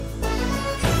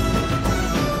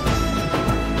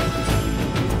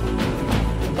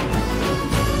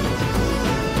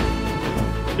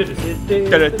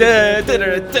Hello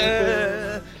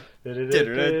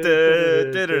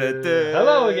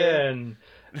again.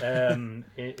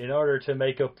 In order to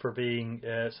make up for being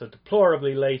so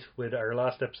deplorably late with our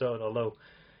last episode, although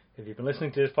if you've been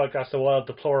listening to this podcast a while,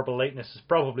 deplorable lateness is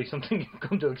probably something you've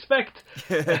come to expect.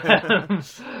 But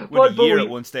a year at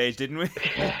one stage, didn't we?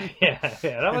 yeah,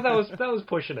 that was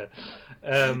pushing it.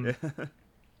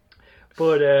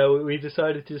 But we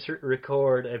decided to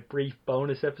record a brief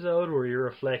bonus episode where we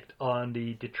reflect on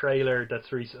the trailer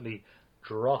that's recently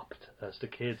dropped, as the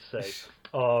kids say,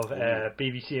 of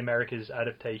BBC America's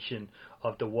adaptation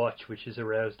of The Watch, which has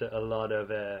aroused a lot of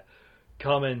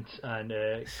comment and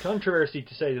controversy,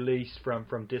 to say the least, from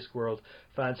Discworld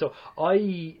fans. So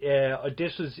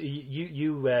this was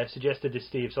you suggested this,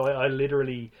 Steve. So I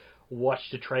literally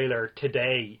watched the trailer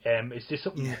today. Is this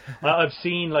something I've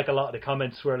seen, like a lot of the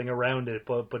comments swirling around it,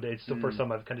 but it's the first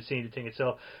time I've kind of seen the thing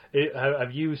itself.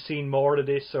 Have you seen more of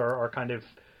this, or kind of?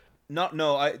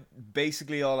 No. I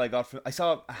basically all I got from, I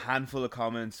saw a handful of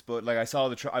comments, but like I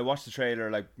watched the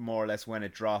trailer like more or less when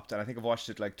it dropped, and I think I've watched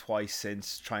it like twice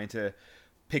since, trying to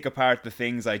pick apart the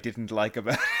things I didn't like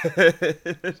about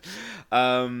it.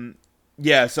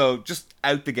 Yeah, so just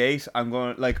out the gate, I'm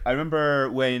going, like, I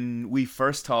remember when we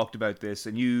first talked about this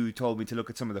and you told me to look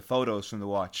at some of the photos from The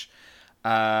Watch.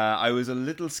 I was a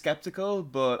little skeptical,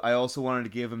 but I also wanted to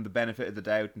give him the benefit of the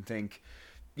doubt and think,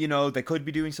 you know, they could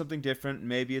be doing something different.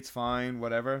 Maybe it's fine,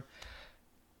 whatever.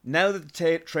 Now that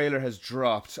the trailer has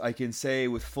dropped, I can say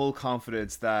with full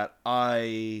confidence that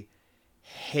I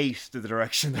hate the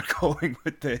direction they're going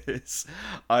with this.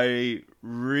 I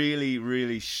really,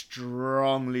 really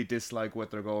strongly dislike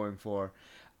what they're going for.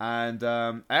 And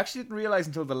I actually didn't realize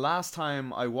until the last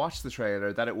time I watched the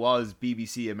trailer that it was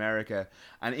BBC America.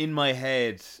 And in my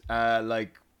head,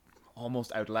 like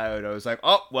almost out loud, I was like,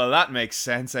 oh, well, that makes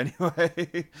sense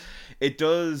anyway. It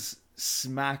does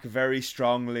smack very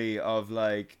strongly of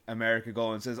like America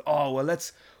going and says, oh, well,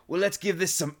 let's give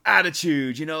this some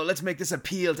attitude, you know, let's make this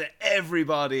appeal to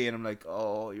everybody. And I'm like,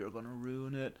 oh, you're going to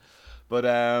ruin it. But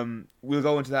we'll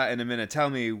go into that in a minute. Tell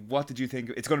me, what did you think?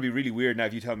 It's going to be really weird now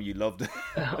if you tell me you loved it.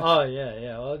 Oh,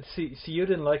 yeah. Well, see, you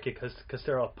didn't like it because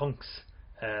they're all punks.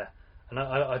 And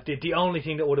I did. The only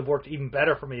thing that would have worked even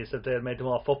better for me is that they had made them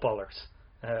all footballers.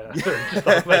 I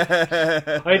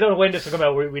don't know when this will come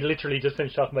out. We literally just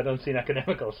finished talking about Unseen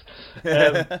Academicals.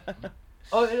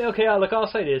 Okay, look, I'll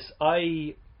say this.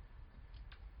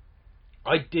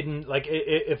 I didn't like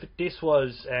if this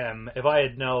was if I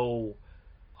had no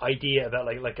idea about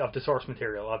like of the source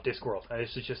material of Discworld, and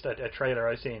this is just a trailer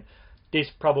I've seen, this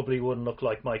probably wouldn't look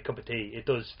like my cup of tea. It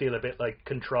does feel a bit like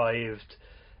contrived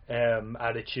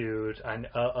attitude and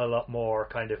a lot more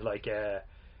kind of like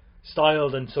style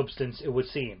than substance, it would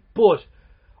seem. But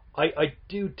I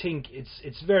do think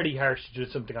it's very harsh to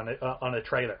do something on a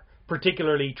trailer,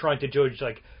 particularly trying to judge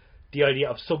like the idea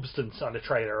of substance on the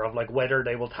trailer, of like whether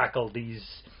they will tackle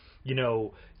these, you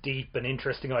know, deep and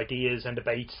interesting ideas and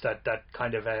debates that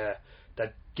kind of that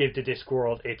give to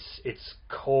Discworld its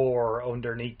core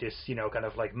underneath this, you know, kind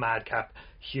of like madcap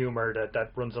humor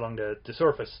that runs along the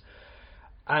surface.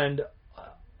 And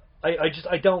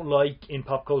I don't like in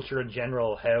pop culture in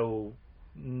general how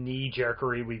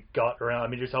knee-jerkery we've got around. I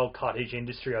mean, there's a whole cottage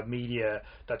industry of media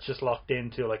that's just locked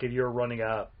into, like, if you're running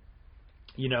a,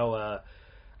 you know,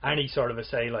 any sort of a,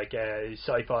 say, like a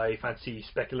sci-fi, fantasy,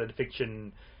 speculative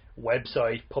fiction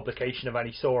website, publication of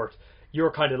any sort,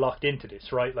 you're kind of locked into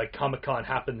this, right? Like, Comic-Con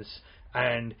happens,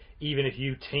 and even if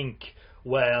you think,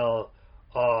 well,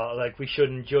 like, we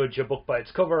shouldn't judge a book by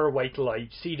its cover, wait till I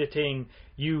see the thing,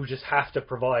 you just have to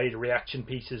provide reaction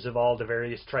pieces of all the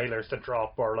various trailers that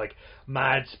drop, or like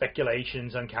mad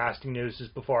speculations on casting news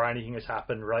before anything has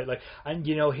happened, right? Like, and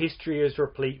you know, history is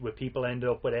replete with people ended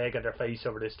up with egg on their face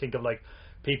over this. Think of like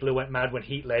people who went mad when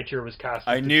Heath Ledger was cast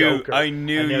as the Joker. I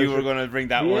knew you were going to bring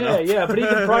that one up. Yeah, but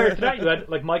even prior to that, you had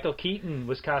like Michael Keaton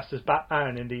was cast as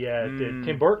Batman in the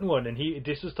Tim Burton one, and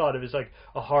this was thought of as like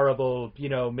a horrible, you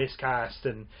know, miscast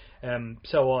and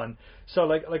so on. So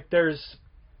like there's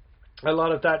a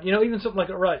lot of that, you know, even something like,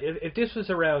 right, if this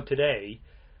was around today,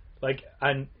 like,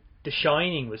 and The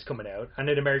Shining was coming out, and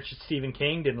it emerged that Stephen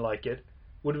King didn't like it,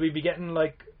 would we be getting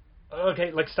like,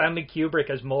 okay, like Stanley Kubrick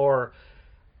has more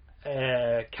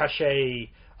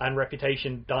cachet and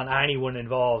reputation than anyone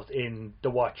involved in The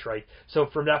Watch, right? So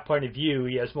from that point of view,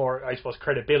 he has more, I suppose,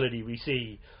 credibility. We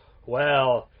see,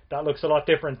 well, that looks a lot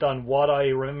different than what I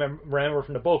remember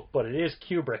from the book, but it is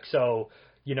Kubrick, so,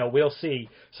 you know, we'll see.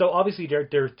 So obviously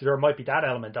there might be that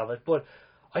element of it, but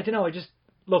I don't know,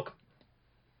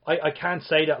 I can't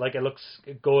say that like it looks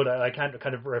good. I can't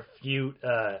kind of refute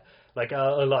like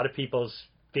a lot of people's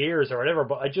fears or whatever.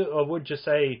 But I would just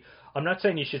say, I'm not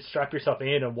saying you should strap yourself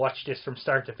in and watch this from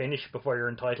start to finish before you're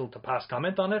entitled to pass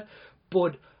comment on it.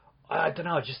 But I don't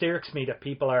know, it just irks me that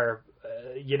people are,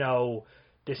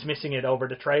 dismissing it over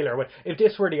the trailer. If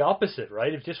this were the opposite,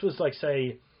 right? If this was like,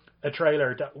 say, a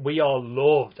trailer that we all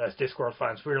loved as Discworld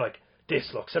fans, we were like,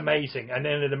 this looks amazing, and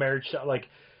then it emerged that like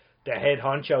the head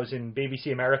honchos in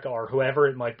BBC America or whoever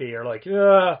it might be are like,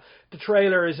 the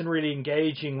trailer isn't really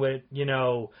engaging with,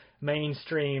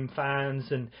 mainstream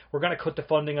fans, and we're going to cut the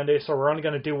funding on this, or we're only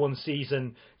going to do one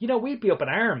season. We'd be up in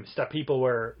arms that people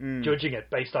were judging it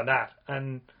based on that,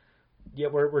 and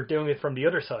yet we're doing it from the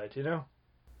other side,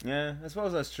 Yeah, I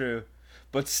suppose that's true,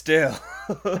 but still,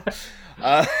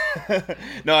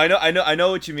 no, I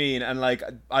know what you mean, and like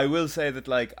I will say that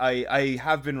like I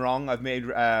have been wrong. I've made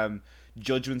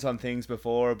judgments on things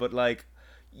before, but like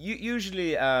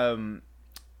usually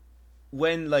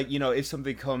when like if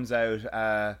something comes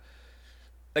out,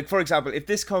 like for example, if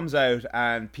this comes out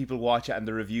and people watch it and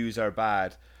the reviews are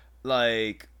bad,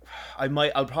 like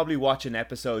I'll probably watch an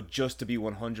episode just to be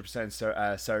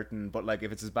 100% certain, but like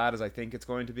if it's as bad as I think it's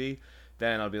going to be,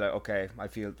 then I'll be like, okay, I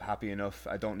feel happy enough,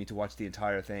 I don't need to watch the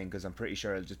entire thing because I'm pretty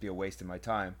sure it'll just be a waste of my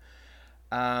time.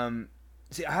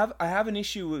 See, I have an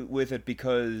issue with it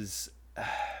because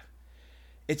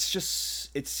it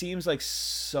just seems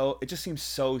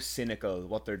so cynical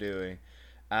what they're doing.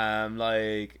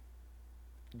 Like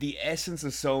the essence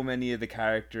of so many of the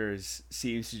characters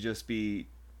seems to just be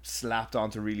slapped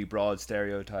onto really broad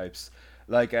stereotypes.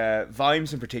 Like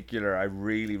Vimes in particular, I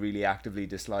really, really actively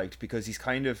disliked because he's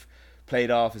kind of played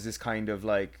off as this kind of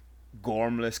like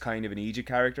gormless kind of an Egypt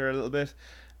character a little bit.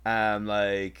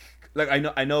 Like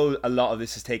I know a lot of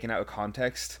this is taken out of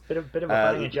context. Bit of a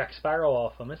bang of Jack Sparrow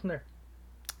off him, isn't there?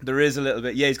 There is a little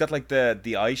bit. Yeah, he's got like the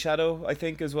eyeshadow, I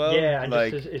think, as well. Yeah, and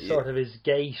like, just his sort of his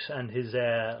gait and his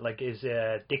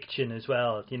diction as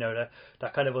well.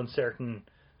 That kind of uncertain,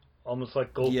 almost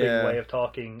like gulping way of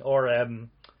talking. Or I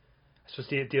suppose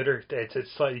the other, it's a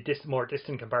slightly more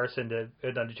distant comparison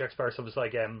than the Jack Sparrow stuff is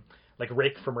like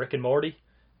Rick from Rick and Morty.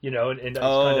 And it's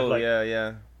kind of like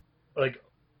like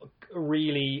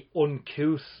really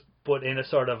uncouth, but in a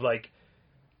sort of like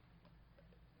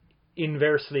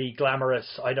inversely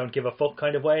glamorous, I don't give a fuck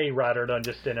kind of way, rather than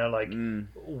just in a like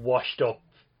washed up,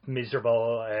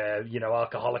 miserable,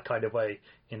 alcoholic kind of way.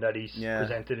 In that he's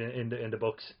presented in the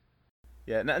books.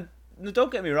 Yeah, now,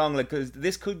 don't get me wrong, like, because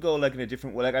this could go like in a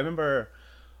different way. Like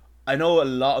I know a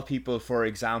lot of people, for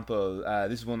example,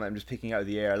 this is one that I'm just picking out of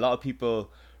the air. A lot of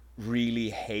people really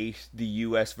hate the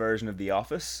US version of The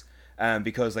Office.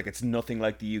 Because like it's nothing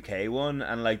like the UK one,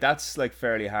 and like that's like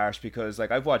fairly harsh because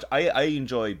like I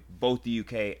enjoy both the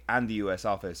UK and the US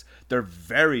Office. They're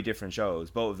very different shows,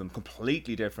 both of them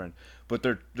completely different, but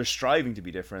they're striving to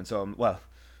be different. So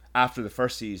after the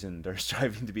first season, they're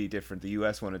striving to be different, the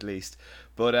US one at least.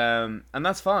 But and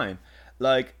that's fine.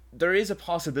 Like there is a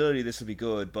possibility this will be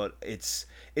good, but it's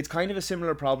kind of a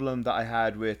similar problem that I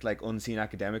had with like Unseen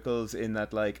Academicals, in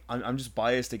that like I'm just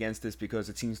biased against this because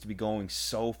it seems to be going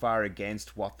so far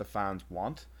against what the fans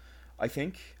want. I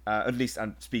think at least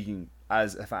I'm speaking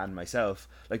as a fan myself.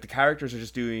 Like the characters are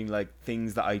just doing like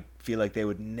things that I feel like they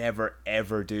would never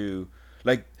ever do.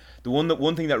 Like the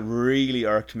one thing that really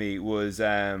irked me was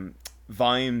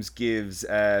Vimes gives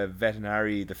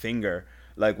Vetinari the finger,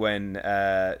 like when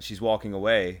she's walking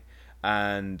away,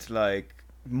 and like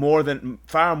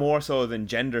far more so than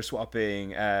gender swapping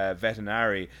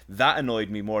Vetinari. That annoyed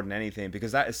me more than anything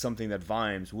because that is something that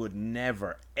Vimes would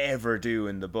never ever do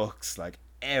in the books, like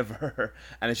ever.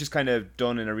 And it's just kind of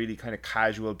done in a really kind of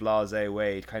casual, blasé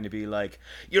way. It'd kind of be like,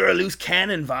 "You're a loose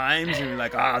cannon, Vimes," and you're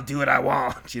like, "Oh, I'll do what I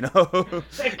want," you know.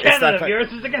 That cannon of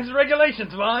yours is against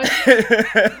regulations, Vimes.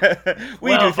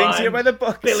 We do things here by the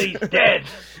books. Billy's dead.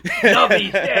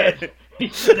 Nobby's dead.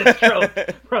 He's slit his throat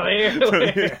from here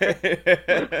to here.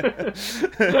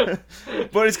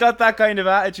 But it's got that kind of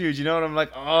attitude, you know, and I'm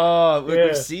like, oh,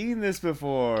 we've seen this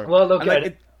before. Well, look, I'm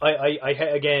going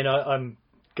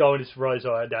to rise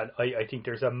on that. I think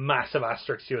there's a massive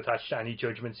asterisk to attach to any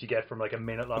judgments you get from like a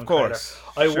minute long trailer.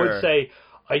 I would say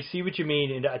I see what you mean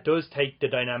in that it does take the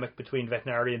dynamic between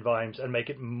Vetinari and Vimes and make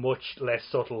it much less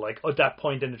subtle. Like at that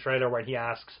point in the trailer when he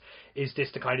asks, "Is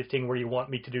this the kind of thing where you want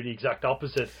me to do the exact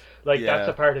opposite?" Like that's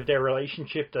a part of their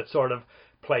relationship that sort of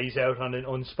plays out on an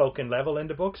unspoken level in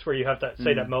the books, where you have that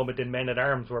that moment in Men at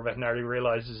Arms where Vetinari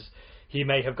realizes he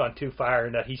may have gone too far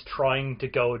and that he's trying to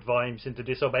goad Vimes into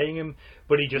disobeying him,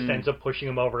 but he just ends up pushing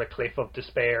him over a cliff of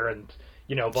despair, and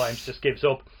Vimes just gives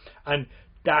up. And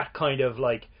that kind of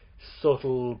like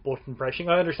subtle button pressing.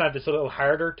 I understand it's a little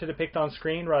harder to depict on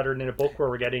screen rather than in a book where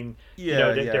we're getting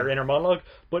their inner monologue,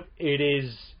 but it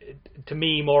is, to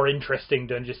me, more interesting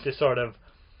than just this sort of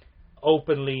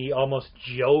openly, almost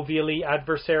jovially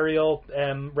adversarial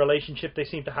relationship they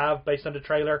seem to have based on the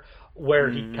trailer,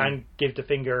 where he can give the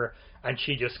finger and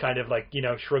she just kind of like,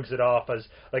 shrugs it off as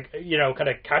like, kind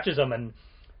of catches him and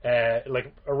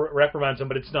reprimands him,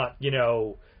 but it's not,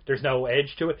 there's no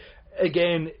edge to it.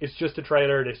 Again, it's just a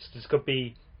trailer. This could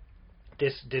be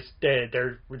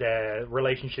their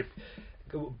relationship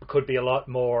could be a lot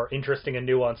more interesting and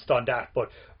nuanced on that, but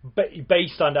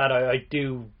based on that, I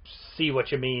do see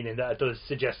what you mean, and that it does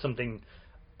suggest something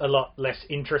a lot less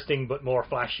interesting but more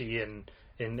flashy in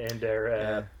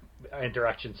their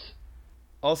interactions.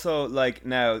 Also, like,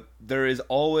 now there is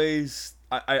always,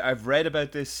 I've read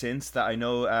about this since, that I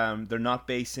know they're not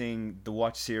basing the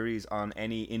Watch series on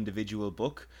any individual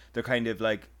book. They're kind of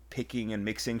like picking and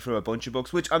mixing from a bunch of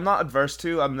books, which I'm not adverse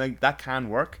to. I'm like, that can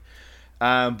work.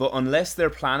 But unless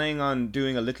they're planning on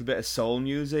doing a little bit of soul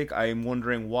music, I'm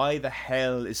wondering why the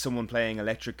hell is someone playing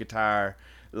electric guitar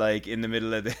like in the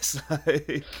middle of this?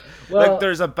 Like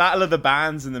there's a battle of the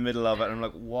bands in the middle of it, and I'm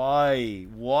like,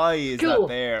 why is that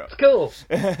there? It's cool.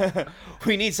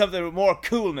 We need something with more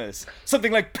coolness,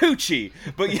 something like Poochie,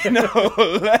 but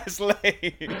less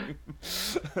lame.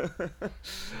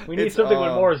 We need something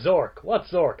with more Zork.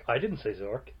 What's Zork? I didn't say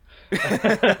Zork.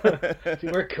 See,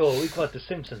 we're cool. We call it the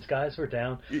Simpsons, guys. We're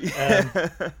down.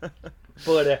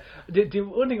 But the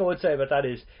one thing I would say about that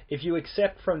is, if you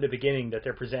accept from the beginning that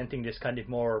they're presenting this kind of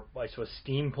more, I suppose,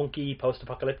 steampunky,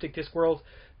 post-apocalyptic Discworld,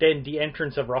 then the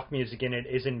entrance of rock music in it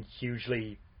isn't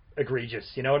hugely egregious.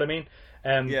 You know what I mean?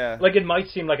 Like, it might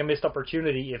seem like a missed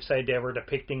opportunity if, say, they were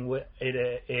depicting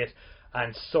it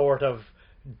and sort of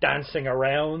dancing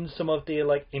around some of the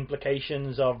like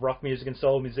implications of rock music and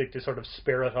soul music, the sort of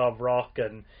spirit of rock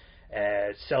and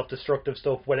self-destructive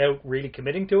stuff, without really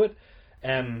committing to it,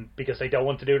 because they don't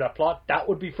want to do that plot. That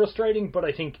would be frustrating. But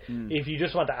I think if you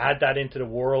just want to add that into the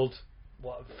world,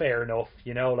 well, fair enough.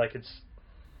 Like,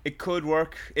 it could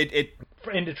work. It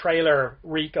in the trailer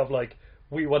reek of like,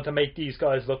 we want to make these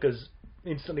guys look as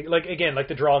instantly, like, again, like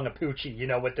the drawing of Poochie,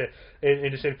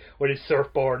 with his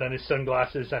surfboard and his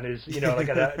sunglasses and his, like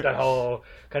that whole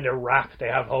kind of rap they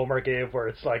have Homer give, where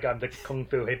it's like, I'm the kung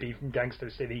fu hippie from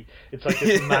Gangster City. It's like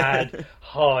this mad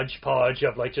hodgepodge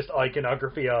of like just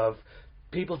iconography of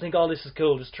people think all this is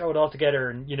cool, just throw it all together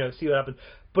and see what happens.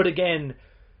 But again,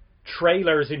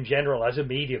 trailers in general as a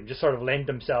medium just sort of lend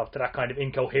themselves to that kind of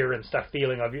incoherence, that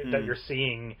feeling of that you're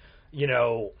seeing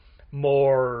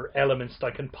more elements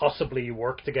that can possibly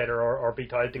work together or be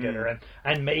tied together,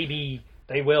 and maybe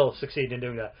they will succeed in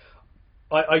doing that.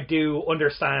 I do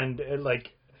understand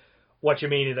like what you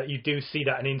mean, in that you do see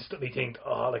that and instantly think,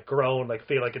 like groan, like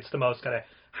feel like it's the most kind of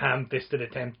ham-fisted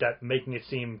attempt at making it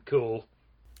seem cool.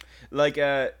 Like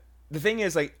the thing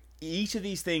is, like, each of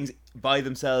these things by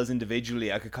themselves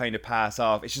individually I could kind of pass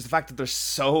off. It's just the fact that there's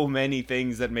so many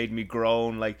things that made me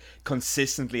groan, like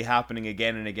consistently happening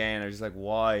again and again. I was just like,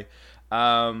 why?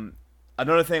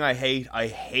 Another thing I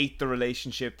hate the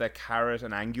relationship that Carrot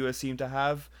and Angua seem to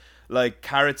have. Like,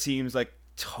 Carrot seems like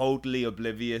totally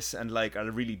oblivious and like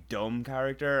a really dumb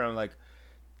character. I'm like,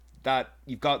 that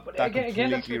you've got but that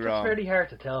again, completely wrong. It's fairly hard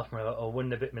to tell from a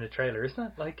 1.5-minute trailer, isn't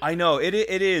it? Like, I know it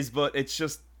is, but it's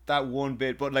just that one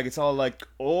bit. But like, it's all like,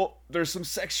 oh, there's some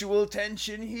sexual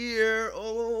tension here.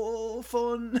 Oh,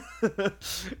 fun.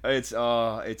 It's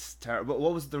terrible.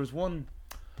 But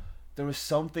there was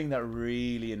something that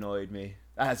really annoyed me,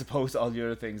 as opposed to all the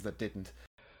other things that didn't.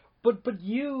 But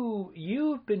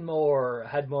you've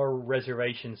had more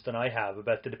reservations than I have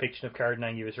about the depiction of Carrot and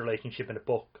Angua's relationship in the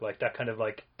book, like that kind of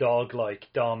like dog-like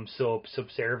dom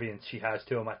subservience she has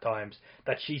to him at times,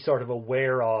 that she's sort of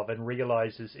aware of and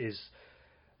realizes is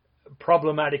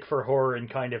problematic for her and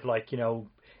kind of like,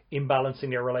 imbalancing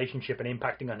their relationship and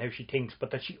impacting on how she thinks, but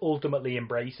that she ultimately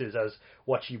embraces as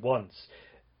what she wants.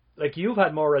 Like, you've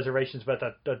had more reservations about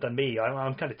that than me.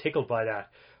 I'm kind of tickled by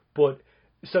that, but.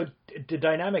 So the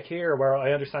dynamic here, where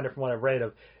I understand it from what I've read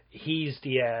of, he's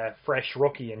the fresh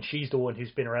rookie and she's the one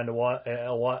who's been around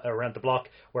around the block,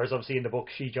 whereas obviously in the book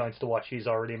she joins the Watch, she's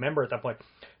already a member at that point.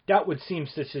 That would seem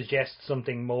to suggest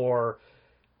something more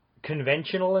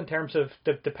conventional in terms of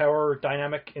the power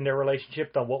dynamic in their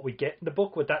relationship than what we get in the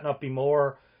book. Would that not be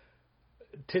more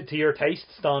to your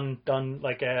tastes than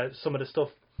like some of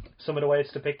the way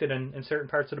it's depicted in certain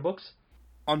parts of the books?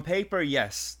 On paper,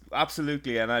 yes,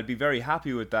 absolutely, and I'd be very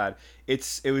happy with that.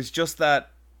 It was just that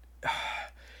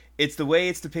it's the way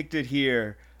it's depicted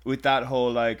here. with that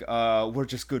whole like we're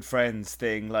just good friends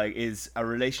thing, like, is a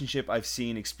relationship I've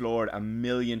seen explored a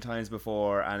million times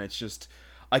before, and it's just,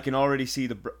 I can already see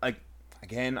the like,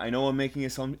 again, I know I'm making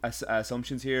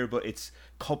assumptions here, but it's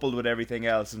coupled with everything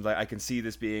else, and like I can see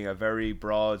this being a very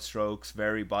broad strokes,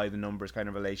 very by the numbers kind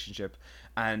of relationship,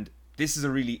 and this is a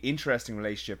really interesting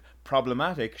relationship.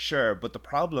 Problematic, sure, but the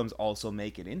problems also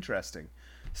make it interesting.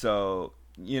 So,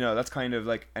 that's kind of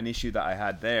like an issue that I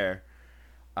had there.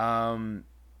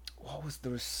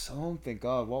 There was something,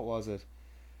 God, what was it?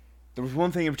 There was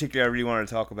one thing in particular I really wanted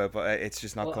to talk about, but it's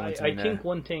just not coming to me now. I think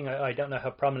one thing, I don't know how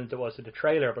prominent it was in the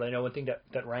trailer, but I know one thing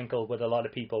that rankled with a lot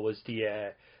of people was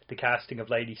the casting of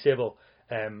Lady Sybil,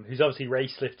 who's obviously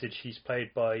race lifted. She's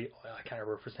played by, I can't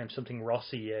remember her name, something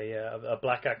Rossi, a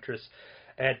black actress.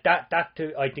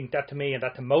 I think that to me and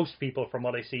that to most people, from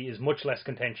what I see, is much less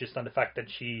contentious than the fact that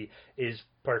she is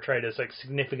portrayed as like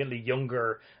significantly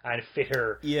younger and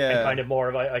fitter, and kind of more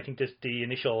of, I think the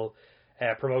initial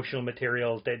promotional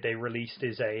material that they released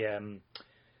is a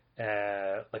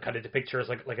like kind of depicts her as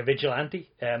like a vigilante.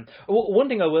 One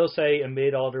thing I will say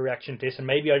amid all the reaction to this, and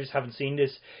maybe I just haven't seen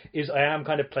this, is I am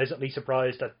kind of pleasantly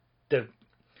surprised at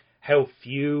how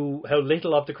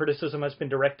little of the criticism has been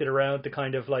directed around the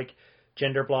kind of like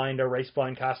gender blind or race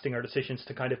blind casting or decisions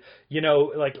to kind of,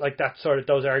 like that sort of,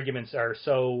 those arguments are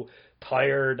so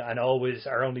tired and always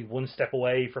are only one step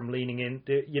away from leaning in.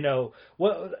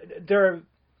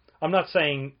 I'm not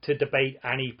saying to debate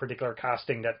any particular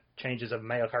casting that changes a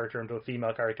male character into a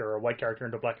female character or a white character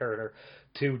into a black character.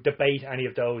 To debate any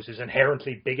of those is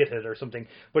inherently bigoted or something.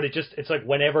 But it's like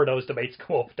whenever those debates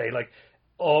come up, they like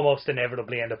almost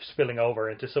inevitably end up spilling over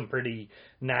into some pretty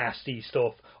nasty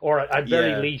stuff, or at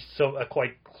very least a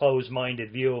quite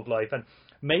close-minded view of life. And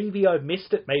maybe I've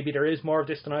missed it. Maybe there is more of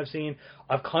this than I've seen.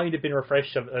 I've kind of been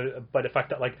refreshed by the fact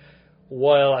that, like,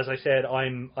 while, as I said,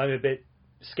 I'm a bit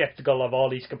skeptical of all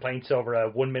these complaints over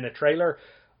a 1-minute trailer,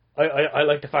 I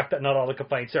like the fact that not all the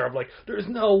complaints are of like, there's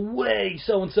no way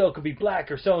so-and-so could be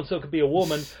black or so-and-so could be a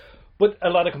woman. But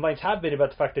a lot of complaints have been about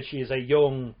the fact that she is a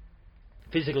young,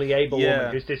 physically able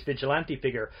woman who's this vigilante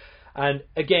figure. And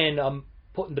again, I'm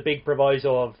putting the big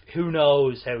proviso of who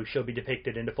knows how she'll be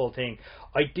depicted in the full thing.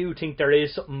 I do think there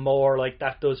is something more, like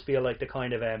that does feel like the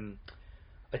kind of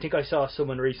I think I saw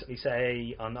someone recently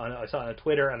say I saw it on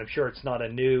Twitter, and I'm sure it's not a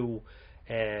new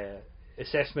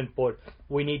assessment, but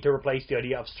we need to replace the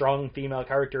idea of strong female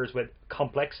characters with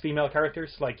complex female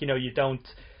characters. Like, you don't,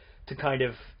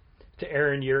 to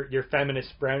earn your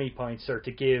feminist brownie points or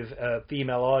to give a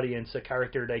female audience a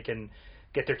character they can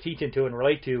get their teeth into and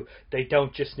relate to, they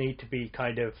don't just need to be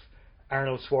kind of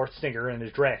Arnold Schwarzenegger in a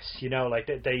dress, like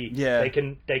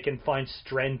they can find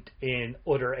strength in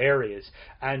other areas.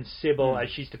 And Sybil, as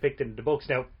she's depicted in the books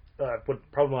now,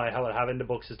 what problem I have in the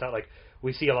books is that, like,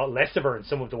 we see a lot less of her in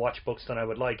some of the watch books than I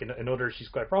would like. In others, she's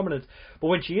quite prominent. But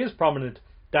when she is prominent,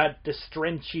 that the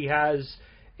strength she has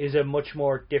is a much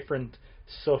more different,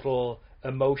 subtle,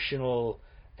 emotional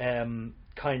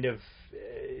kind of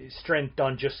strength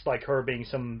than just like her being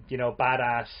some,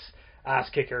 badass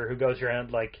ass kicker who goes around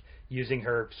like using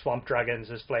her swamp dragons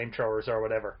as flamethrowers or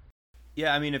whatever.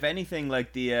 Yeah, I mean, if anything,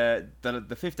 like the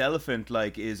Fifth Elephant,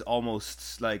 like, is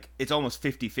almost like, it's almost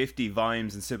 50-50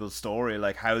 Vimes and Sybil's story,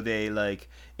 like how they like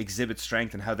exhibit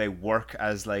strength and how they work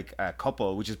as like a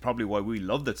couple, which is probably why we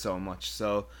loved it so much.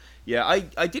 So yeah,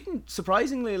 I didn't,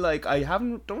 surprisingly, like,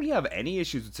 don't really have any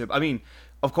issues with Sybil. I mean,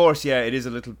 of course, yeah, it is a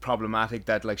little problematic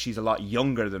that like she's a lot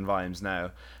younger than Vimes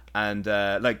now, and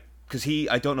like, because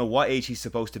I don't know what age he's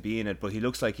supposed to be in it, but he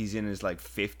looks like he's in his like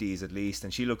 50s at least,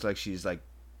 and she looks like she's like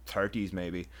 30s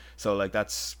maybe. So like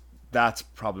that's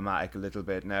problematic a little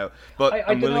bit now. But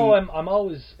I don't know. I'm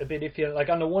always a bit iffy. Like,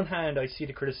 on the one hand, I see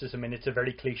the criticism, and it's a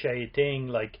very cliched thing,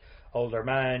 like older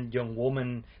man, young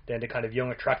woman, then the kind of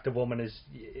young attractive woman is,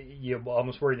 you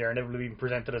almost worry they're never being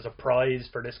presented as a prize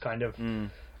for this kind of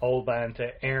old man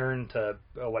to earn, to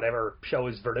whatever, show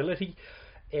his virility.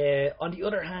 On the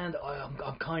other hand,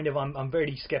 I'm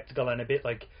very skeptical and a bit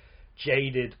like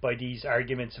jaded by these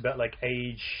arguments about like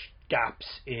age gaps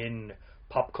in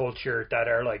pop culture that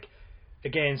are like,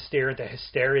 again, steering to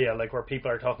hysteria, like where people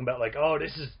are talking about like, oh,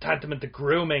 this is tantamount to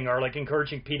grooming, or like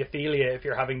encouraging pedophilia if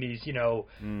you're having these,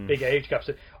 big age gaps.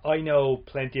 I know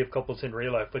plenty of couples in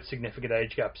real life with significant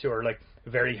age gaps who are like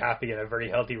very happy and have very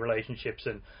healthy relationships,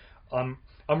 and I'm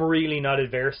really not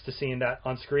adverse to seeing that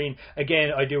on screen.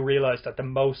 Again, I do realize that the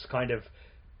most kind of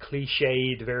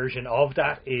cliched version of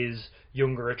that is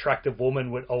younger attractive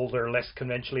woman with older, less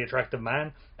conventionally attractive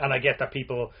man, and I get that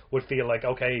people would feel like,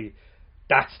 okay,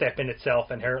 that step in itself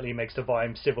inherently makes the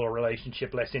Vime civil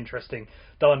relationship less interesting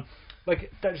than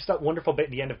like there's that wonderful bit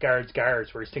at the end of Guards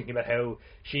where he's thinking about how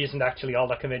she isn't actually all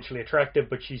that conventionally attractive,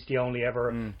 but she's the only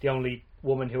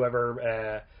woman who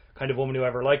ever kind of woman who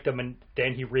ever liked him, and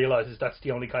then he realizes that's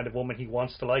the only kind of woman he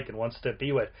wants to like and wants to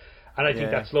be with, and I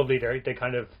think that's lovely. They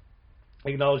kind of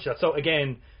acknowledge that. So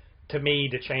again, to me,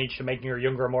 the change to making her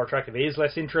younger and more attractive is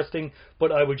less interesting,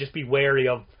 but I would just be wary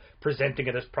of presenting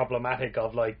it as problematic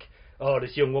of like, oh,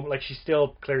 this young woman, like she's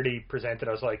still clearly presented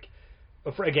as like,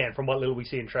 again, from what little we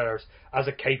see in trailers, as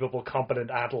a capable,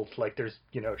 competent adult. Like there's,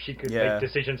 she could make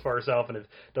decisions for herself, and if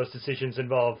those decisions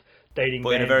involve dating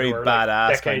men in a very who are badass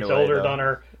like, decades kind of older way, than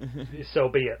her, so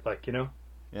be it. Like,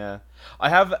 Yeah, I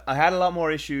had a lot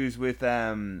more issues with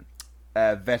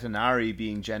Vetinari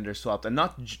being gender swapped, and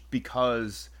not just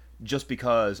because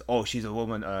she's a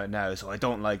woman now, so I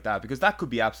don't like that, because that could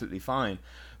be absolutely fine.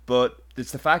 But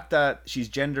it's the fact that he's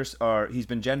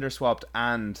been gender swapped,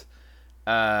 and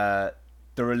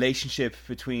the relationship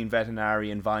between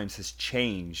Vetinari and Vimes has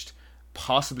changed,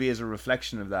 possibly as a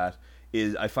reflection of that.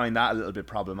 I find that a little bit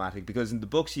problematic, because in the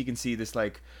books you can see this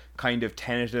like kind of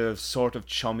tentative, sort of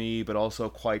chummy, but also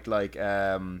quite like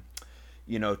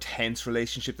tense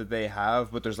relationship that they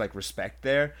have, but there's like respect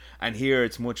there. And here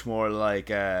it's much more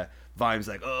like Vimes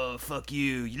like, oh fuck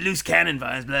you loose cannon,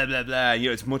 Vimes, blah blah blah.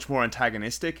 It's much more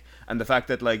antagonistic, and the fact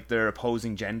that like they're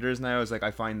opposing genders now is like,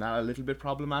 I find that a little bit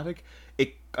problematic.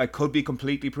 I could be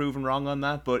completely proven wrong on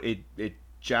that, but it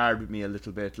jarred with me a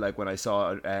little bit, like when I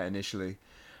saw it initially.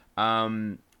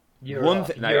 You're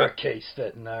a case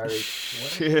Vetinari.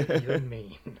 What do you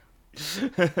mean?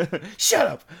 Shut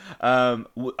up.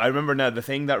 I remember now the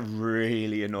thing that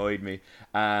really annoyed me,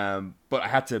 but I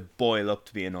had to boil up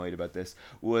to be annoyed about this,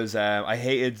 was I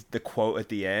hated the quote at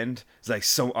the end. It's like,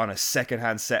 so on a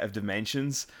secondhand set of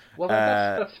dimensions. Well,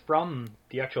 that's from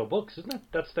the actual books, isn't it?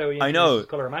 That's how he introduces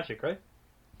Color of Magic, right?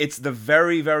 It's the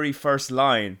very, very first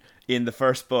line in the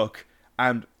first book,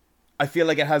 and I feel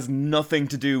like it has nothing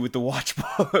to do with the Watch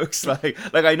books. like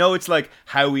I know it's like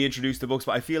how we introduce the books,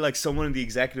 but I feel like someone in the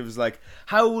executive is like,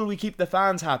 how will we keep the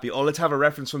fans happy? Oh, let's have a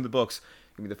reference from the books.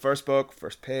 Give me the first book,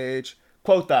 first page.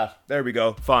 Quote that. There we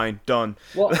go. Fine, done.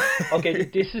 Well, okay,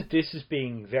 this is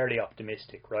being very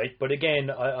optimistic, right? But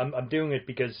again, I'm doing it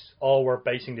because all we're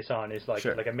basing this on is like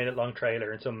a minute-long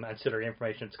trailer and some ancillary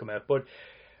information that's come out. But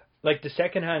like the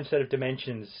second-hand set of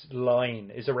dimensions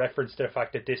line is a reference to the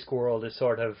fact that this world is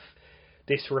sort of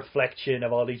this reflection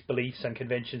of all these beliefs and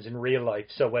conventions in real life.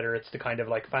 So whether it's the kind of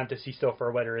like fantasy stuff,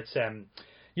 or whether it's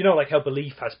like how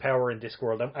belief has power in this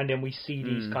world, and then we see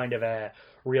these kind of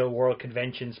real world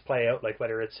conventions play out, like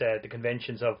whether it's the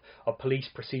conventions of police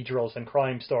procedurals and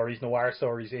crime stories, noir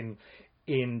stories in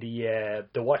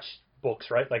the Watch books,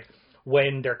 right? Like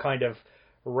when they're kind of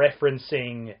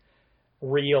referencing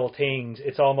real things,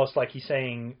 it's almost like he's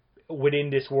saying,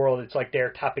 within this world, it's like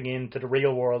they're tapping into the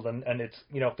real world, and it's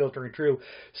filtering through.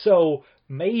 So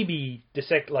maybe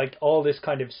like all this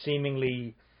kind of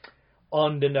seemingly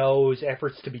on the nose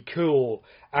efforts to be cool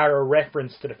are a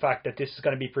reference to the fact that this is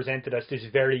going to be presented as this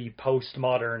very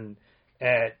postmodern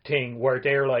thing, where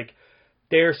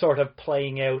they're sort of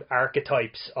playing out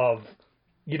archetypes of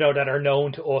that are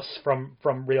known to us from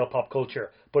real pop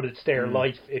culture, but it's their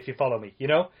life, if you follow me,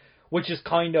 which is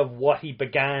kind of what he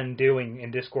began doing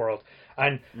in Discworld,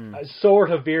 and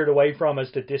sort of veered away from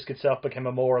as the disc itself became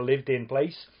a more lived-in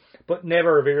place, but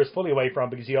never veers fully away from,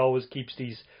 because he always keeps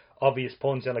these obvious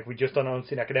puns, and like we just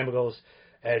announced in Academicals,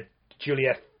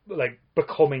 Juliet like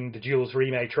becoming the Jules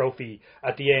Rimet trophy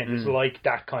at the end is like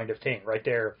that kind of thing, right?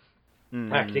 They're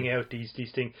acting out these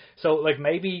things. So like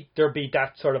maybe there'll be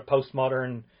that sort of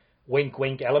postmodern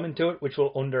wink element to it, which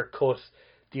will undercut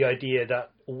the idea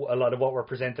that a lot of what we're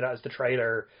presented as the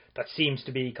trailer that seems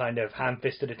to be kind of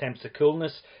ham-fisted attempts at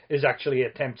coolness is actually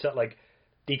attempts at like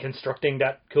deconstructing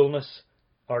that coolness,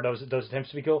 or those attempts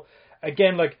to be cool.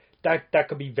 Again, like that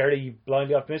could be very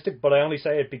blindly optimistic, but I only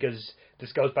say it because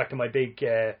this goes back to my big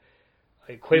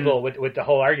quibble with the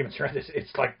whole arguments around this.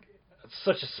 It's like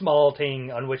such a small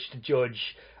thing on which to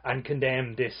judge and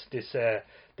condemn this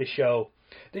show.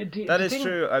 That is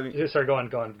true. I mean, sorry, go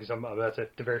on, because I'm about to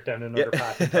divert down another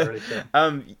path entirely.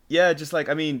 So. Just like,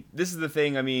 I mean, this is the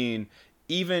thing. I mean,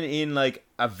 even in like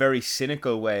a very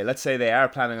cynical way, let's say they are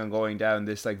planning on going down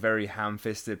this like very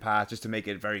ham-fisted path just to make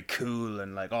it very cool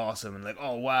and like awesome and like,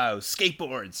 oh wow,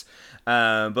 skateboards.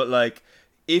 But like,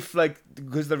 if like,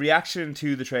 because the reaction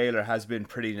to the trailer has been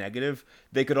pretty negative,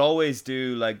 they could always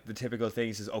do like the typical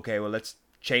things is, okay, well, let's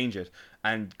change it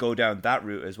and go down that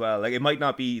route as well. Like, it might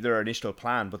not be their initial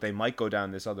plan, but they might go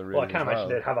down this other route. Well, I can't imagine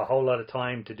they'd have a whole lot of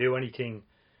time to do anything.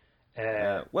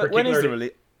 When is the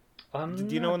release? Do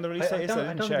you know when the release date is? I I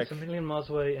didn't don't check. think it's a million miles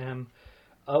away.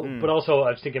 But also,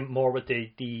 I was thinking more with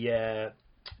the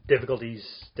difficulties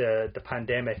the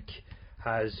pandemic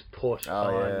has put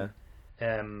on,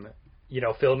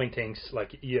 filming things.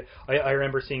 Like, I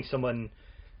remember seeing someone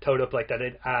toed up like that.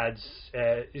 It adds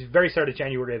it's very start of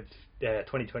January of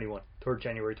 2021, 3rd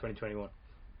January 2021.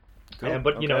 Cool.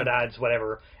 But it adds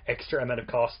whatever extra amount of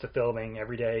cost to filming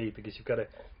every day because you've got to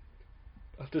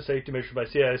have to safety measure by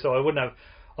so I wouldn't have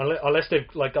unless they've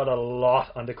like got a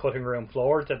lot on the cutting room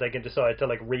floor that they can decide to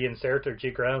like reinsert or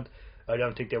jig around. I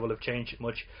don't think they will have changed it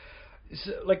much.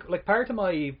 So, like part of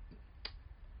my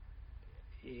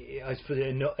I suppose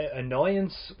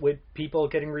annoyance with people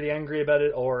getting really angry about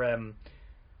it, or I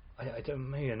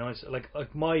don't maybe annoyance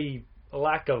like my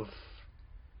lack of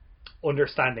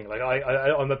understanding. Like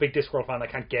I'm a big Discworld fan. I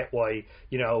can't get why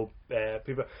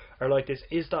people are like this.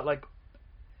 Is that like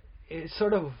it's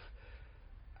sort of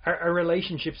our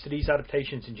relationships to these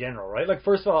adaptations in general, right? Like,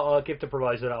 first of all, I'll give the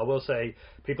proviso that I will say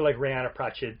people like Rhianna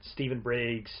Pratchett, Stephen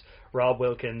Briggs, Rob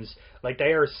Wilkins, like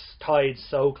they are tied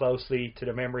so closely to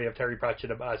the memory of Terry Pratchett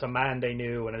as a man they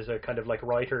knew and as a kind of like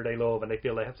writer they love, and they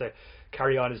feel they have to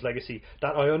carry on his legacy.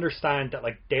 That I understand that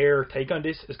like their take on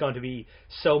this is going to be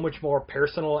so much more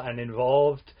personal and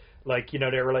involved, like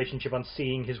their relationship on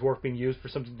seeing his work being used for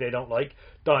something they don't like,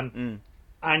 than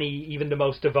any even the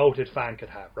most devoted fan could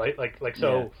have, right?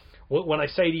 When I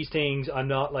say these things, I'm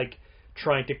not like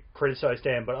trying to criticize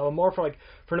them, but I'm more for like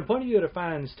from the point of view of the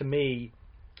fans. To me,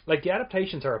 like the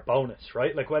adaptations are a bonus,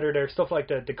 right? Like whether they're stuff like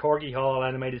the Corgi Hall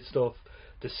animated stuff,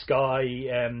 the Sky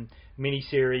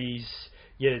miniseries.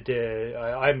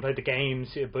 I haven't played the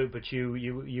games, but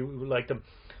you like them.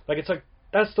 Like it's like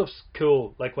that stuff's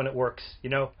cool. Like when it works,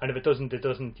 and if it doesn't, it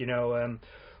doesn't.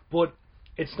 But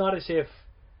it's not as if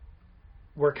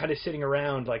we're kind of sitting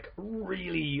around like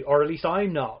really, or at least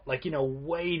I'm not, like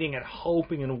waiting and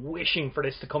hoping and wishing for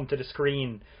this to come to the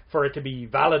screen for it to be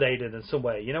validated in some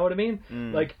way. You know what I mean?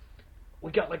 Like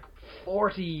we got like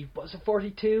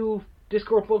 42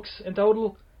 Discord books in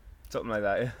total, something like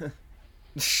that. Yeah.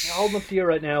 I'll hold them to you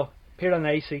right now. Appeared on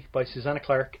AC by Susanna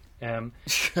Clarke.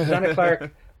 Susanna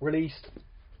Clarke released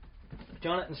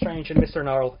Jonathan Strange and Mr.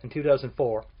 Norrell in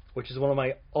 2004. Which is one of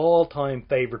my all-time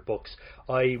favourite books.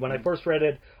 When I first read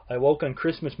it, I woke on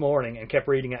Christmas morning and kept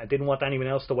reading it. I didn't want anyone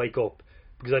else to wake up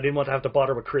because I didn't want to have to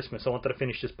bother with Christmas. I wanted to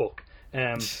finish this book.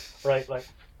 Right, like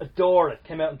adore it.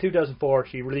 Came out in 2004.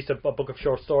 She released a book of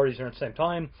short stories around the same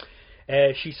time.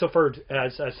 She suffered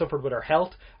with her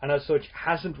health, and as such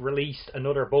hasn't released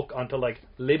another book until like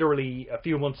literally a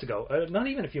few months ago. Not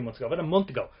even a few months ago, but a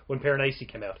month ago when Piranesi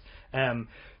came out.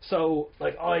 So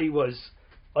like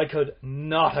I could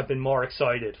not have been more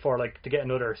excited for like to get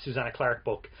another Susanna Clarke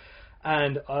book,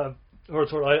 and I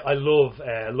love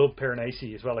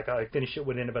Piranesi as well. Like I finished it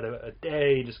within about a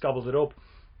day, just gobbled it up,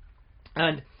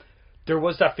 and there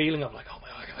was that feeling of like, oh my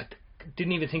god, I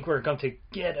didn't even think we were going to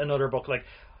get another book. Like,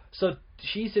 so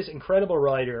she's this incredible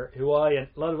writer who I and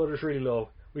a lot of others really love.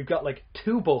 We've got like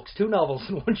 2 novels,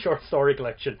 and 1 short story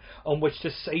collection on which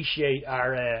to satiate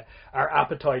our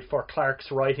appetite for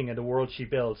Clarke's writing and the world she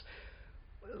builds.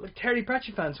 Like Terry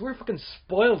Pratchett fans, we're fucking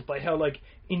spoiled by how like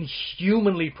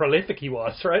inhumanly prolific he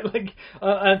was, right? Like,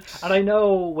 and I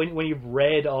know when you've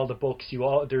read all the books,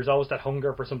 there's always that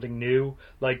hunger for something new.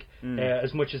 Like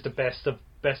as much as the best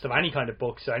of any kind of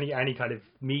books, any kind of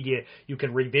media, you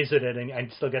can revisit it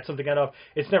and still get something out of.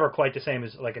 It's never quite the same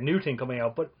as like a new thing coming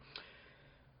out, but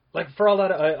like for all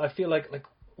that, I feel like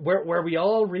were we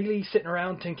all really sitting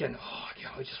around thinking,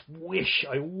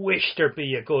 I wish there'd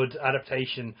be a good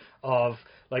adaptation of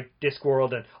like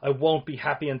Discworld, and I won't be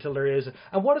happy until there is.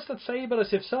 And what does that say about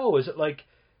us if so? Is it like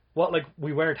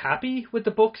we weren't happy with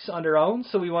the books on their own,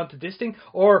 so we wanted this thing,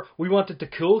 or we wanted the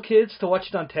cool kids to watch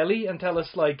it on telly and tell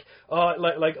us like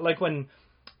when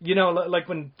like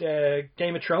when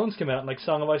Game of Thrones came out and like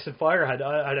Song of Ice and Fire had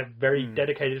a very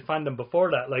dedicated fandom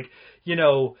before that, like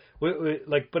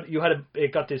but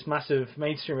it got this massive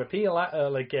mainstream appeal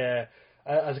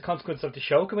as a consequence of the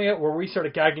show coming out, where we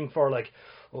started gagging for like,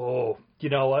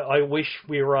 I wish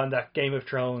we were on that Game of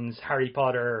Thrones, Harry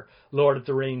Potter, Lord of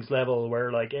the Rings level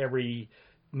where like every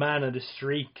man on the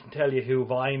street can tell you who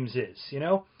Vimes is.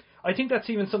 I think that's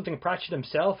even something Pratchett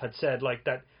himself had said, like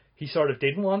that he sort of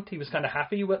didn't want. He was kind of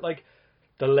happy with like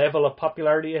the level of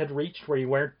popularity it had reached, where you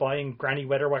weren't buying Granny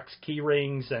Weatherwax key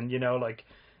rings and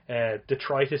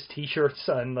detritus T-shirts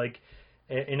and like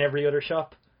in every other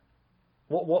shop.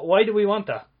 Why do we want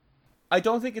that? I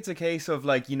don't think it's a case of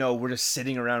like, we're just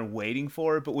sitting around waiting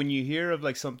for it. But when you hear of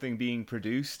like something being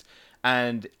produced,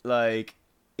 and like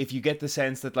if you get the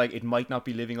sense that like it might not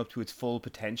be living up to its full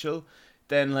potential,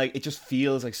 then like it just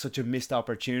feels like such a missed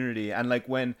opportunity. And like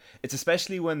when it's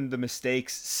especially when the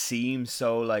mistakes seem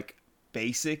so like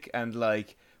basic and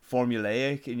like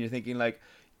formulaic, and you're thinking like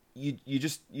you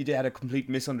had a complete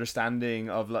misunderstanding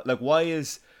of like why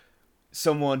is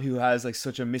someone who has like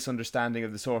such a misunderstanding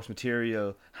of the source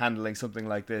material handling something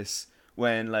like this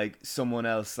when like someone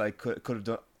else like could have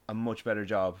done a much better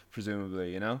job,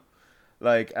 presumably, you know?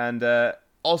 Like, and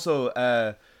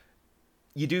also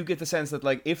you do get the sense that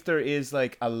like if there is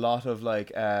like a lot of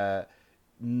like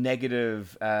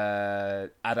negative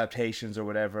adaptations or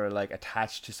whatever like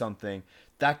attached to something,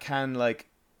 that can like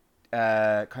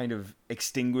kind of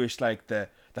extinguish like the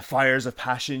fires of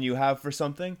passion you have for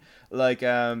something. Like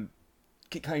kind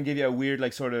of give you a weird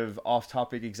like sort of off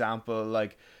topic example,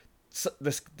 like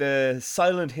the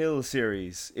Silent Hill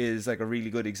series is like a really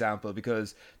good example,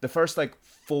 because the first like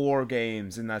 4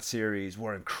 games in that series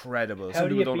were incredible. How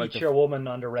do you beat your woman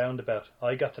on the roundabout?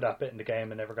 I got to that bit in the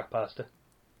game and never got past it.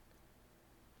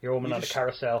 Your woman on the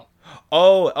carousel.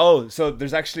 So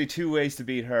there's actually 2 ways to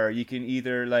beat her. You can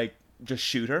either like just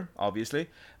shoot her, obviously,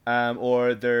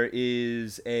 or there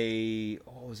is a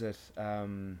what was it?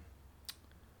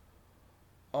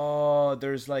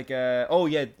 There's like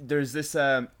there's this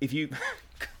if you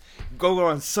go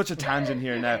on such a tangent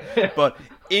here now, but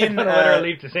I don't know whether I'll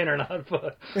leave this in or not,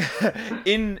 but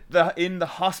in the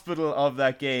hospital of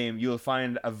that game, you'll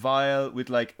find a vial with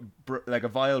like a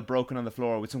vial broken on the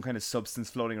floor with some kind of substance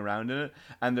floating around in it,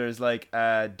 and there's like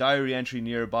a diary entry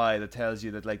nearby that tells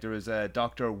you that like there is a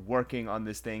doctor working on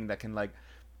this thing that can like,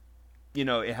 you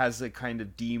know, it has a kind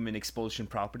of demon expulsion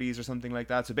properties or something like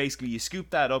that. So basically you scoop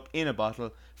that up in a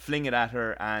bottle, fling it at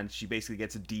her, and she basically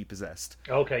gets depossessed.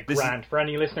 Okay, grand. For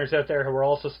any listeners out there who are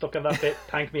also stuck in that bit,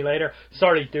 thank me later.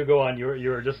 Sorry, do go on. You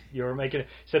were making it.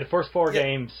 So the first 4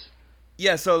 games.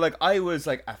 Yeah, so like I was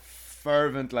like a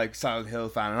fervent like Silent Hill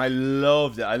fan, and I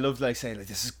loved it. I loved like saying like,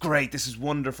 this is great, this is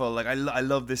wonderful, like I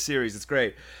love this series, it's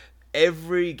great.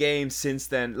 Every game since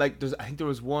then, like I think there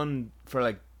was one for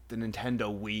like the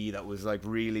Nintendo Wii that was like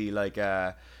really like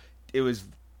it was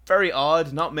very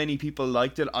odd. Not many people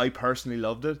liked it. I personally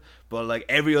loved it, but like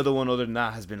every other one other than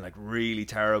that has been like really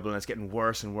terrible, and it's getting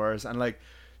worse and worse. And like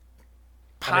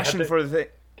passion for the thing.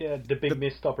 Yeah, the big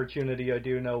missed opportunity I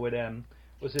do know with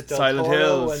was it Del Silent Toro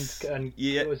Hills and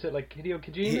yeah. Was it like Hideo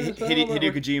Kojima as well?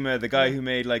 Hideo Kojima, the guy who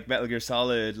made like Metal Gear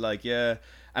Solid, like yeah,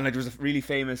 and like there was a really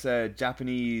famous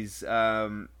Japanese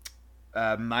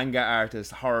manga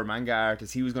artist, horror manga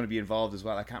artist. He was going to be involved as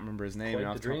well. I can't remember his name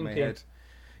off the top of my head.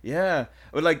 Yeah,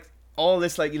 but like all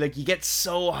this, like you get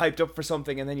so hyped up for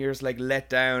something, and then you're just like let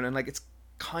down, and like it's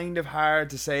kind of hard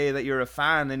to say that you're a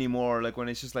fan anymore. Like when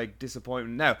it's just like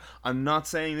disappointment. Now, I'm not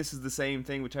saying this is the same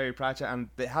thing with Terry Pratchett, and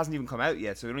it hasn't even come out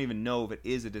yet, so we don't even know if it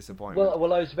is a disappointment.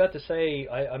 Well, I was about to say,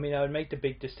 I mean, I would make the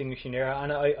big distinction there,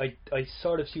 and I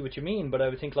sort of see what you mean, but I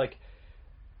would think like,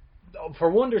 for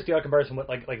one, there's the odd comparison with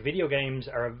like video games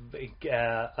are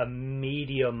a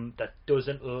medium that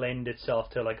doesn't lend itself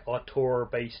to like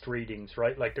auteur-based readings,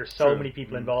 right? Like there's so many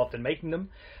people involved in making them,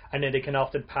 and then they can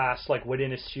often pass like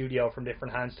within a studio from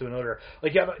different hands to another.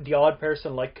 Like you have the odd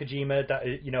person like Kojima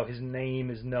that, you know, his name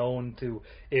is known to,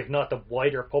 if not the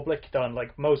wider public, than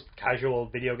like most casual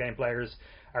video game players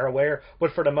are aware.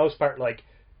 But for the most part, like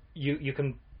you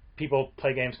can, people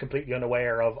play games completely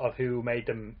unaware of who made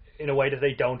them, in a way that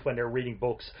they don't when they're reading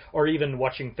books or even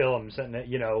watching films and,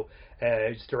 you know,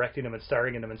 just directing them and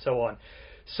starring in them and so on.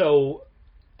 So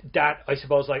that, I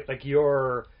suppose, like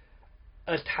your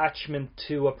attachment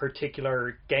to a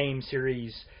particular game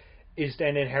series is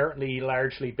then inherently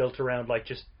largely built around like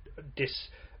just this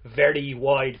very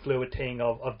wide fluid thing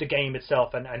of the game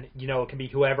itself, and you know, it can be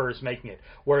whoever is making it,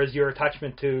 whereas your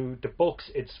attachment to the books,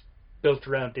 it's built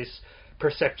around this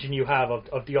perception you have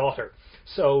of the author.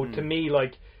 So to me,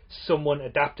 like, someone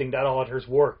adapting that author's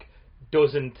work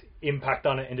doesn't impact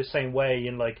on it in the same way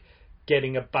in like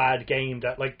getting a bad game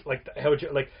that like how would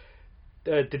you like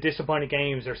the disappointing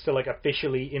games are still like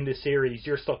officially in the series.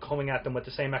 You're still coming at them with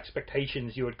the same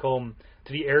expectations you would come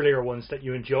to the earlier ones that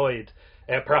you enjoyed,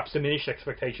 perhaps diminished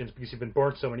expectations because you've been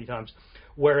burnt so many times,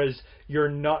 whereas you're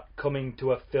not coming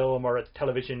to a film or a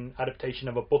television adaptation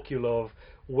of a book you love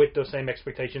with those same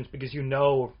expectations, because you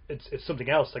know it's something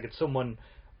else, like it's someone,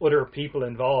 other people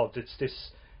involved. It's this,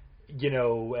 you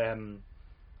know,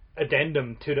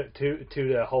 addendum to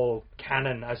the whole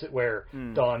canon, as it were,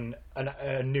 done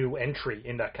a new entry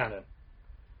in that canon.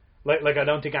 Like I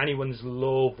don't think anyone's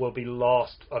love will be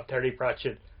lost of Terry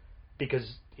Pratchett,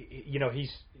 because, you know,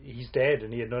 he's dead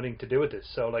and he had nothing to do with this.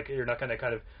 So like you're not going to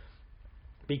kind of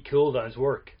be cooled on his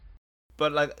work.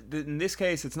 But like in this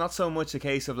case, it's not so much a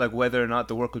case of like whether or not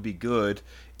the work will be good.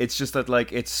 It's just that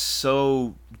like it's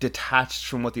so detached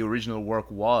from what the original work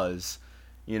was,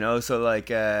 you know. So like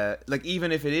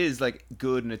even if it is like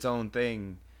good in its own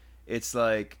thing, it's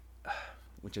like,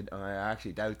 which I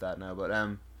actually doubt that now. But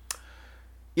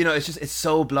you know, it's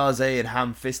so blasé and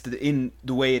ham-fisted in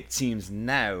the way it seems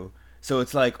now. So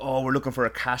it's like, oh, we're looking for a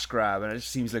cash grab, and it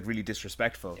just seems like really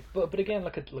disrespectful. But again,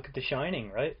 look at The Shining,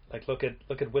 right? Like look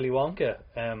at Willy Wonka,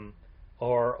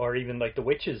 or even like The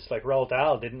Witches. Like Roald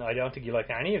Dahl didn't. I don't think he liked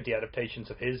any of the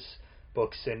adaptations of his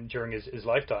books during his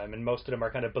lifetime, and most of them are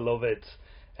kind of beloved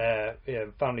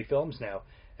family films now.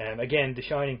 Again, The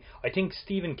Shining. I think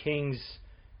Stephen King's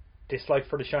dislike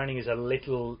for The Shining is a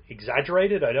little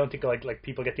exaggerated. I don't think like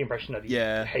people get the impression that he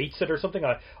hates it or something.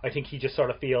 I think he just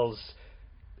sort of feels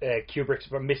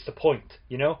Kubrick's missed the point,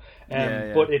 you know.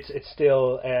 But it's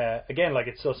still again, like,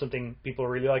 it's still something people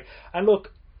really like. And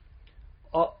look,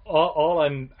 all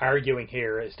I'm arguing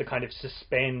here is to kind of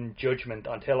suspend judgment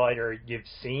until either you've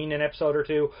seen an episode or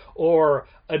two, or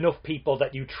enough people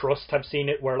that you trust have seen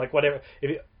it, where like whatever,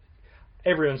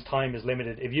 everyone's time is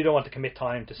limited. If you don't want to commit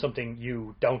time to something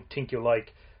you don't think you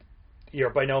like, you're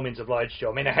by no means obliged to.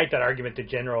 I mean, I hate that argument in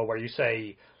general where you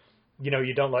say, you know,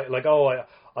 you don't like oh,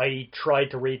 I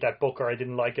tried to read that book, or I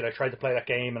didn't like it, I tried to play that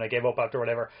game and I gave up after,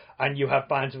 whatever. And you have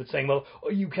fans of it saying, well, oh,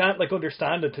 you can't like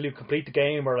understand it until you complete the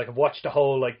game, or like watch the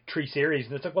whole like 3 series.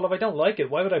 And it's like, well, if I don't like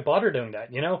it, why would I bother doing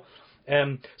that, you know?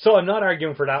 So I'm not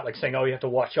arguing for that, like saying, oh, you have to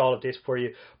watch all of this for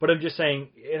you, but I'm just saying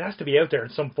it has to be out there in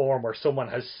some form where someone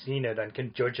has seen it and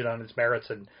can judge it on its merits,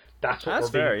 and that's what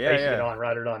we're basing it on,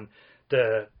 rather than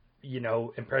the, you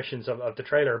know, impressions of the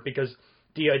trailer. Because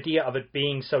the idea of it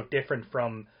being so different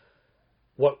from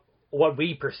what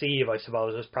we perceive, I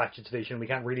suppose, as Pratchett's vision, we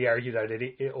can't really argue that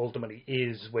it ultimately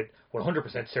is with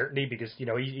 100% certainty, because, you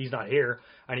know, he's not here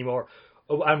anymore.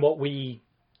 And what we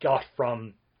got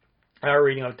from our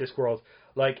reading of Discworld,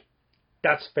 like,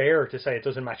 that's fair to say it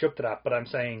doesn't match up to that, but I'm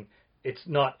saying it's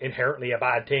not inherently a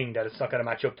bad thing that it's not going to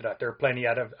match up to that. There are plenty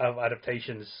of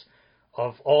adaptations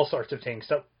of all sorts of things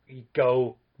that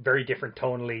go very different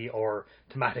tonally or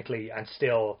thematically and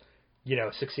still, you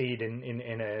know, succeed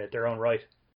in their own right.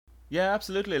 Yeah,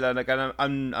 absolutely. Like, and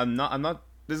I'm not.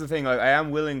 This is the thing. Like, I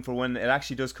am willing for when it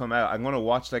actually does come out. I'm going to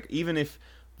watch, like, even if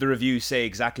the reviews say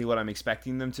exactly what I'm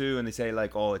expecting them to, and they say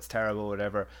like, oh, it's terrible,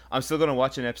 whatever, I'm still going to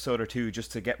watch an episode or two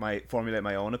just to formulate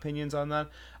my own opinions on that.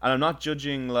 And I'm not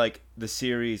judging like the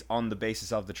series on the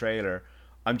basis of the trailer.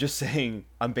 I'm just saying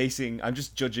I'm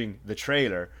just judging the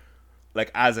trailer, like,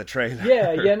 as a trailer.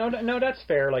 Yeah, no, that's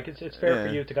fair. Like, it's fair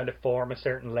for you to kind of form a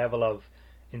certain level of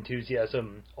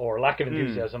enthusiasm or lack of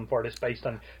enthusiasm for this based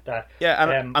on that. Yeah,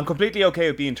 and I'm completely okay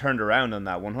with being turned around on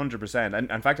that 100%.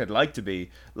 And in fact, I'd like to be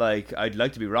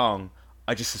wrong.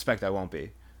 I just suspect I won't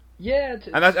be. Yeah,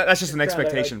 and that's just an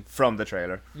expectation from the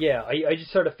trailer. Yeah, I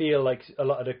just sort of feel like a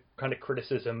lot of the kind of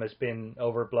criticism has been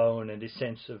overblown in this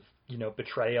sense of, you know,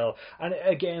 betrayal. And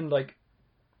again, like,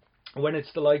 when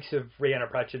it's the likes of Rhianna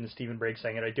Pratchett and Stephen Briggs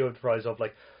saying it, I do have the prize of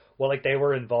like, well, like, they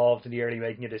were involved in the early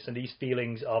making of this, and these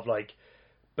feelings of like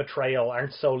betrayal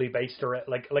aren't solely based around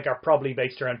like are probably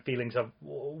based around feelings of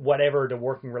whatever the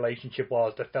working relationship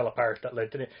was that fell apart that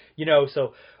led to it, you know.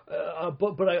 So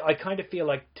but I kind of feel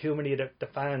like too many of the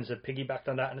fans have piggybacked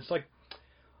on that, and it's like,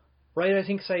 right, I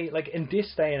think, say, like, in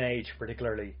this day and age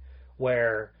particularly,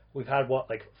 where we've had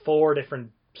like 4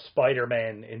 different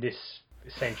Spider-Men in this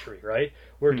century, right?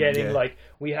 We're getting like,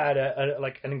 we had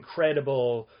an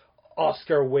incredible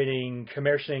Oscar-winning,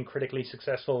 commercially and critically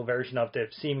successful version of the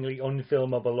seemingly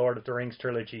unfilmable Lord of the Rings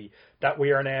trilogy that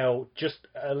we are now just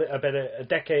about a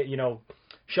decade, you know,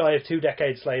 shy of 2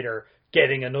 decades later,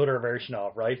 getting another version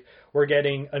of, right? We're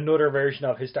getting another version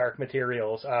of His Dark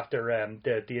Materials after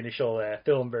the initial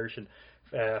film version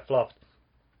flopped.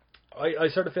 I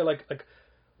sort of feel like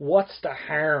what's the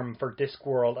harm for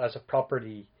Discworld as a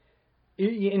property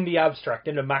in the abstract,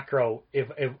 in the macro, if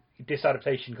this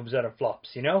adaptation comes out and flops,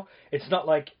 you know? It's not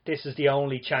like this is the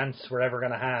only chance we're ever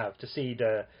going to have to see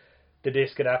the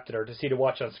disc adapted or to see the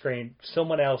watch on screen.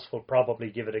 Someone else will probably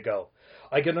give it a go.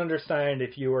 I can understand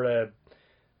if you were a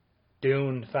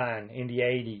Dune fan in the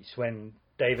 80s when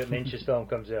David Lynch's film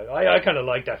comes out. I kind of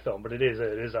like that film, but it is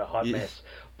a hot mess.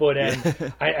 But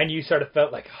and you sort of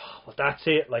felt like, oh, well, that's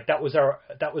it. Like, that was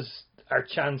our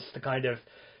chance to kind of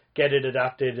get it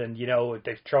adapted, and, you know,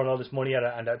 they've thrown all this money at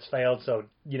it and that's failed, so,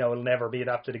 you know, it'll never be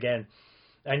adapted again.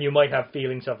 And you might have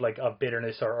feelings of like of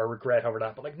bitterness or regret over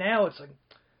that. But like, now it's like,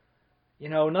 you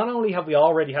know, not only have we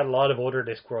already had a lot of other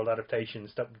Discworld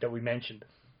adaptations that we mentioned,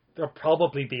 there'll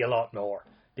probably be a lot more.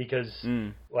 because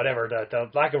whatever the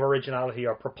lack of originality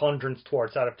or preponderance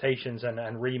towards adaptations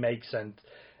and remakes and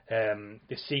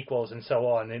the sequels and so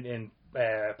on in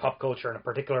pop culture, and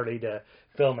particularly the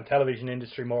film and television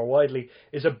industry more widely,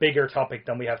 is a bigger topic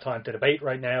than we have time to debate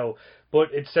right now.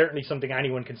 But it's certainly something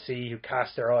anyone can see who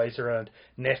cast their eyes around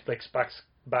Netflix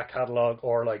back catalogue,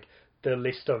 or like the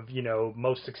list of, you know,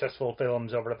 most successful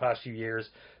films over the past few years,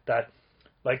 that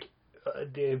like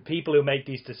the people who make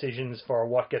these decisions for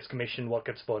what gets commissioned, what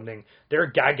gets funding, they're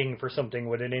gagging for something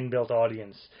with an inbuilt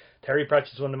audience. Terry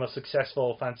Pratchett's one of the most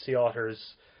successful fantasy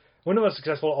authors, one of the most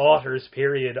successful authors,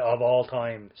 period, of all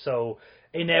time. So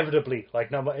inevitably,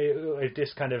 like, no, if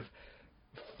this kind of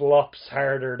flops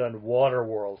harder than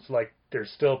Waterworld, like,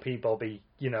 there's still people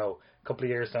you know, a couple of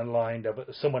years down the line,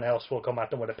 someone else will come at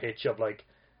them with a pitch of like,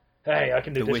 hey, I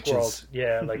can do this world.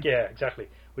 Yeah, like, yeah, exactly.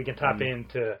 We can tap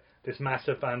into this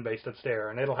massive fan base that's there,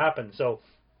 and it'll happen. So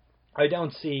I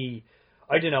don't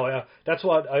know. That's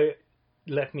what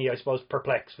left me, I suppose,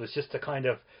 perplexed, was just the kind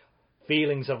of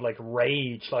feelings of like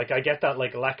rage. Like, I get that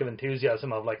like lack of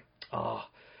enthusiasm of like, oh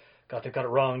God, they've got it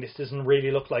wrong. This doesn't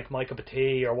really look like my cup of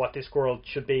tea, or what this world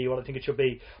should be, what I think it should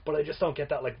be. But I just don't get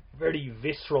that like very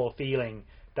visceral feeling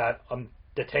that I'm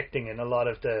detecting in a lot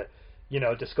of the, you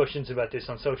know, discussions about this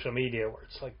on social media, where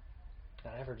it's like,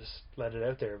 I never just let it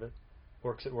out there. If it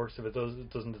works, it works. If it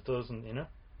doesn't, it doesn't. You know.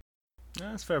 Yeah,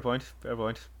 that's a fair point. Fair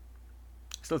point.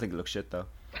 I still think it looks shit though.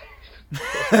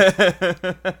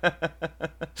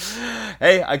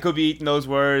 Hey, I could be eating those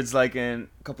words like in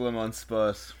a couple of months,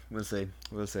 but we'll see.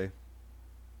 We'll see.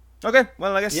 Okay,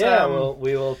 well, I guess. Yeah, well,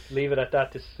 we will leave it at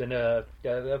that. This has been a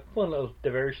fun little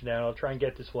diversion now. I'll try and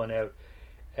get this one out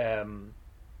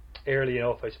early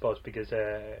enough, I suppose, because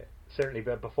certainly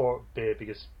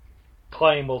because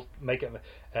time will make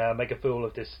a fool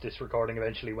of this recording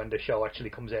eventually when the show actually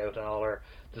comes out, and all our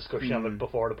discussion of it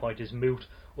before the point is moot,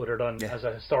 other than as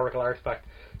a historical artifact.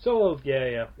 So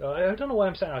I don't know why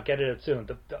I'm saying I'll get it out soon.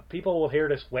 The people will hear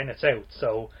this when it's out,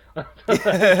 so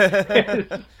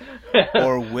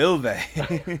or will they?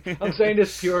 I'm saying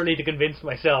this purely to convince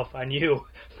myself and you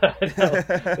that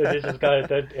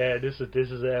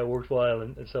this is worthwhile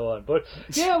and so on. But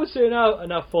yeah, I would say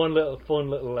enough fun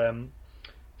little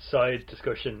side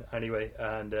discussion anyway,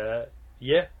 and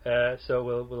so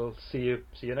we'll see you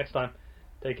next time.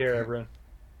 Take care, everyone.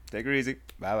 Take it easy.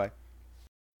 Bye bye.